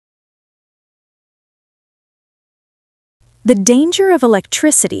The danger of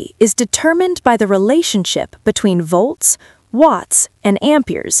electricity is determined by the relationship between volts, watts, and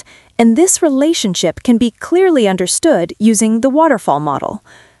amperes, and this relationship can be clearly understood using the waterfall model.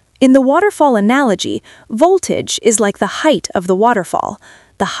 In the waterfall analogy, voltage is like the height of the waterfall.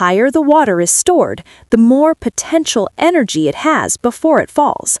 The higher the water is stored, the more potential energy it has before it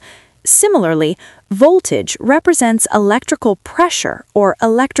falls. Similarly, voltage represents electrical pressure or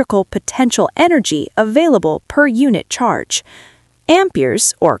electrical potential energy available per unit charge.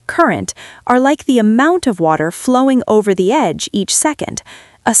 Amperes, or current, are like the amount of water flowing over the edge each second.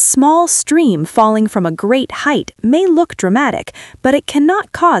 A small stream falling from a great height may look dramatic, but it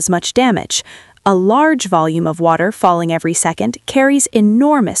cannot cause much damage. A large volume of water falling every second carries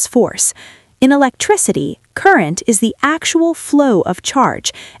enormous force. In electricity, current is the actual flow of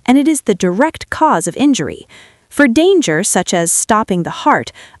charge, and it is the direct cause of injury. For danger such as stopping the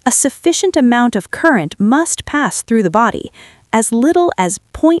heart, a sufficient amount of current must pass through the body. As little as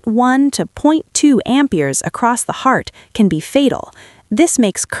 0.1 to 0.2 amperes across the heart can be fatal. This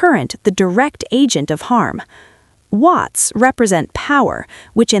makes current the direct agent of harm. Watts represent power,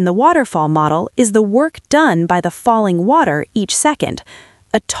 which in the waterfall model is the work done by the falling water each second.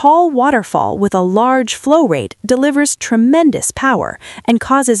 A tall waterfall with a large flow rate delivers tremendous power and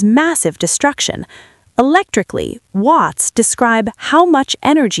causes massive destruction. Electrically, watts describe how much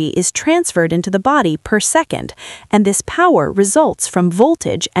energy is transferred into the body per second, and this power results from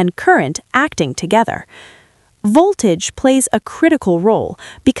voltage and current acting together. Voltage plays a critical role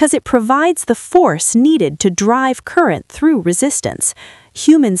because it provides the force needed to drive current through resistance.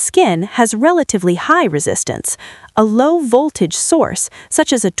 Human skin has relatively high resistance. A low-voltage source,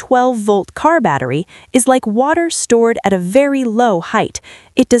 such as a 12-volt car battery, is like water stored at a very low height.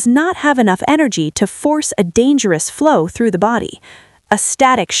 It does not have enough energy to force a dangerous flow through the body. A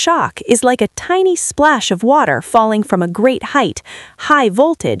static shock is like a tiny splash of water falling from a great height, high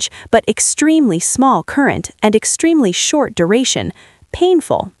voltage, but extremely small current and extremely short duration,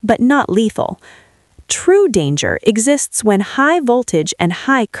 painful but not lethal. True danger exists when high voltage and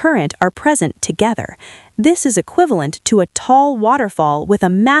high current are present together. This is equivalent to a tall waterfall with a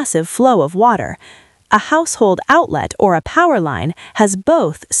massive flow of water. A household outlet or a power line has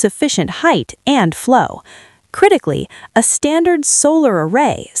both sufficient height and flow. Critically, a standard solar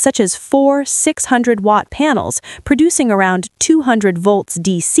array, such as 4 600-watt panels producing around 200 volts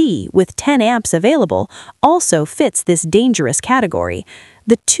DC with 10 amps available, also fits this dangerous category.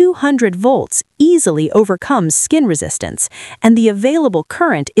 The 200 volts easily overcomes skin resistance, and the available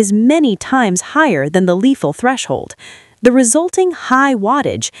current is many times higher than the lethal threshold. The resulting high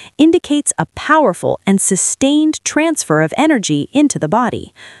wattage indicates a powerful and sustained transfer of energy into the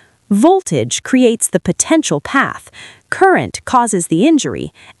body. Voltage creates the potential path, current causes the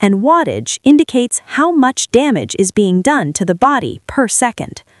injury, and wattage indicates how much damage is being done to the body per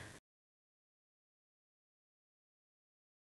second.